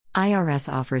IRS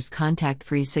offers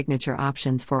contact-free signature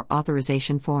options for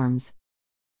authorization forms.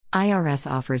 IRS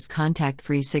offers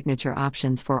contact-free signature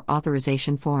options for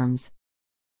authorization forms.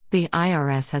 The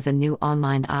IRS has a new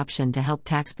online option to help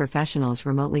tax professionals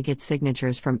remotely get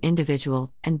signatures from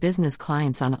individual and business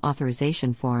clients on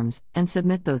authorization forms and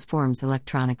submit those forms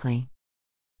electronically.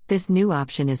 This new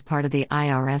option is part of the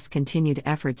IRS continued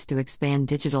efforts to expand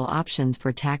digital options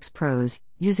for tax pros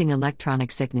using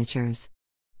electronic signatures.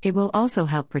 It will also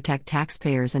help protect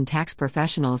taxpayers and tax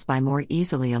professionals by more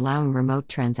easily allowing remote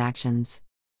transactions.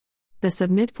 The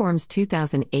Submit Forms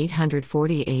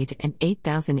 2848 and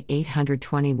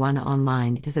 8821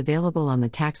 online is available on the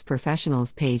Tax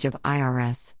Professionals page of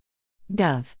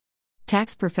IRS.gov.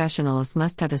 Tax professionals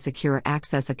must have a secure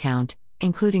access account,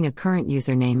 including a current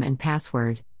username and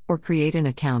password, or create an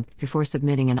account before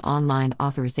submitting an online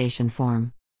authorization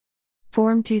form.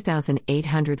 Form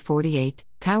 2848,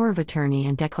 Power of Attorney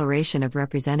and Declaration of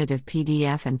Representative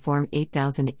PDF and Form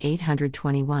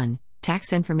 8821,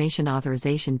 Tax Information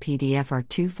Authorization PDF are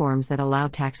two forms that allow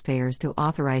taxpayers to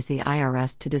authorize the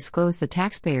IRS to disclose the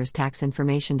taxpayer's tax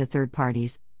information to third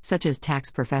parties, such as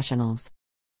tax professionals.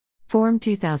 Form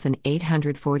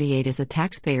 2848 is a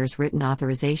taxpayer's written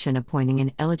authorization appointing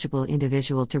an eligible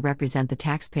individual to represent the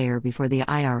taxpayer before the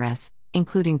IRS,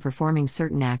 including performing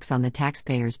certain acts on the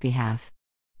taxpayer's behalf.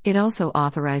 It also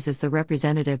authorizes the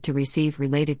representative to receive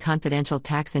related confidential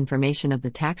tax information of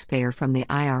the taxpayer from the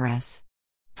IRS.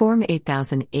 Form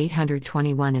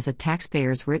 8821 is a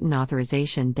taxpayer's written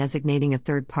authorization designating a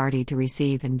third party to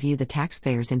receive and view the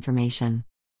taxpayer's information.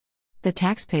 The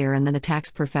taxpayer and then the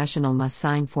tax professional must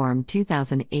sign Form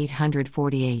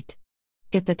 2848.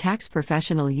 If the tax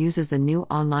professional uses the new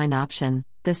online option,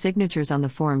 the signatures on the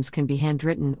forms can be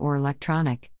handwritten or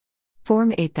electronic.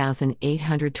 Form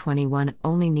 8821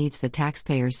 only needs the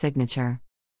taxpayer's signature.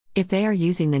 If they are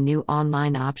using the new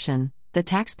online option, the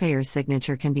taxpayer's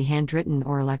signature can be handwritten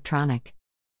or electronic.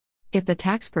 If the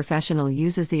tax professional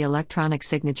uses the electronic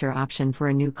signature option for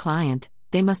a new client,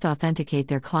 they must authenticate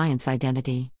their client's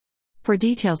identity. For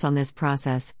details on this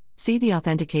process, see the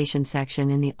authentication section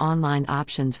in the Online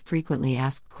Options Frequently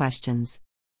Asked Questions.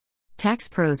 Tax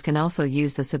pros can also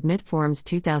use the Submit Forms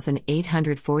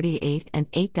 2848 and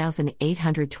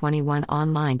 8821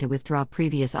 online to withdraw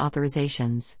previous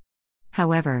authorizations.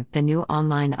 However, the new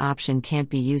online option can't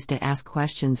be used to ask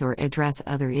questions or address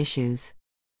other issues.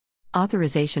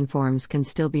 Authorization forms can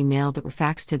still be mailed or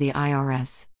faxed to the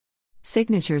IRS.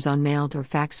 Signatures on mailed or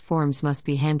faxed forms must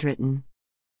be handwritten.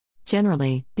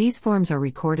 Generally, these forms are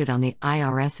recorded on the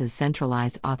IRS's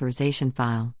centralized authorization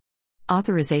file.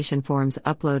 Authorization forms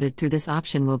uploaded through this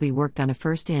option will be worked on a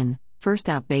first-in,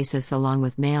 first-out basis along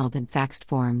with mailed and faxed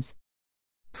forms.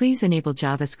 Please enable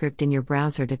JavaScript in your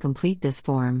browser to complete this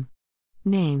form.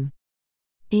 Name,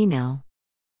 email,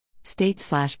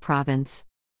 state/province,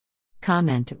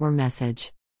 comment or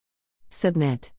message. Submit.